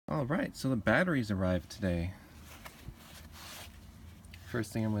Alright, so the batteries arrived today.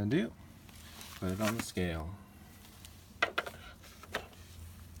 First thing I'm going to do, put it on the scale.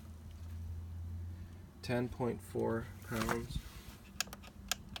 10.4 pounds.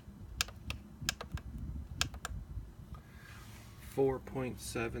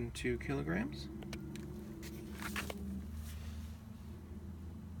 4.72 kilograms.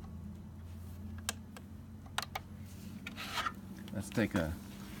 Let's take a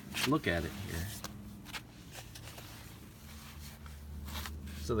look at it here.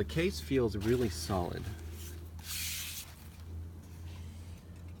 So the case feels really solid.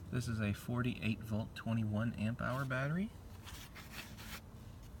 This is a 48 volt 21 amp hour battery.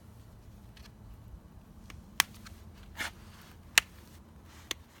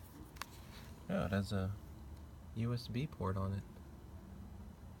 Oh, it has a USB port on it.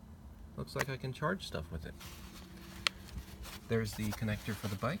 Looks like I can charge stuff with it. There's the connector for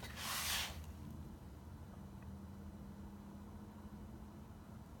the bike.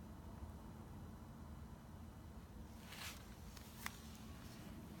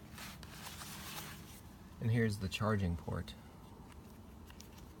 And here's the charging port.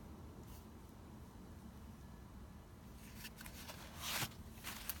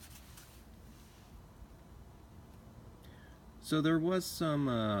 So there was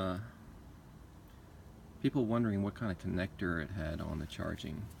some people wondering what kind of connector it had on the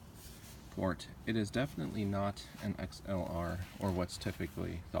charging port. It is definitely not an XLR, or what's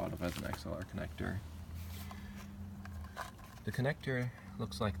typically thought of as an XLR connector. The connector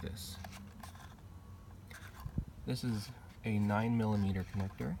looks like this. This is a 9mm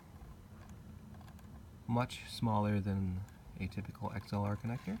connector, much smaller than a typical XLR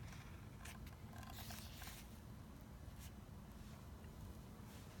connector.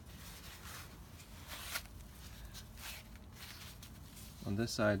 On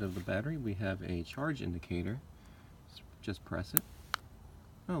this side of the battery we have a charge indicator. Just press it.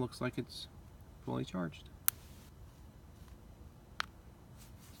 Oh, it looks like it's fully charged.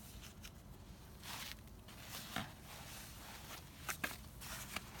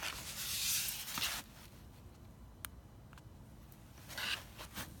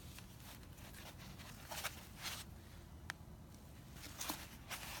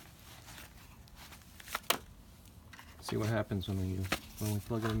 See what happens when we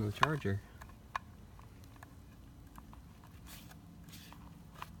plug it into the charger.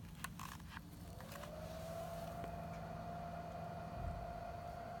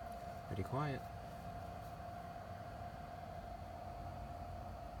 Pretty quiet.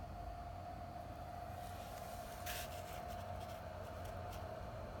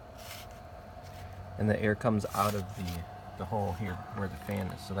 And the air comes out of the hole here where the fan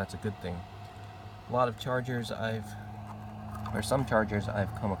is, so that's a good thing. A lot of chargers some chargers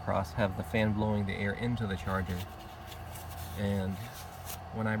I've come across have the fan blowing the air into the charger, and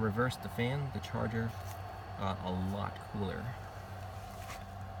when I reversed the fan, the charger got a lot cooler.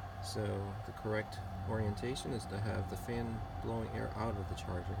 So the correct orientation is to have the fan blowing air out of the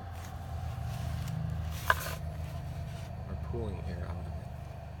charger, or pulling air out.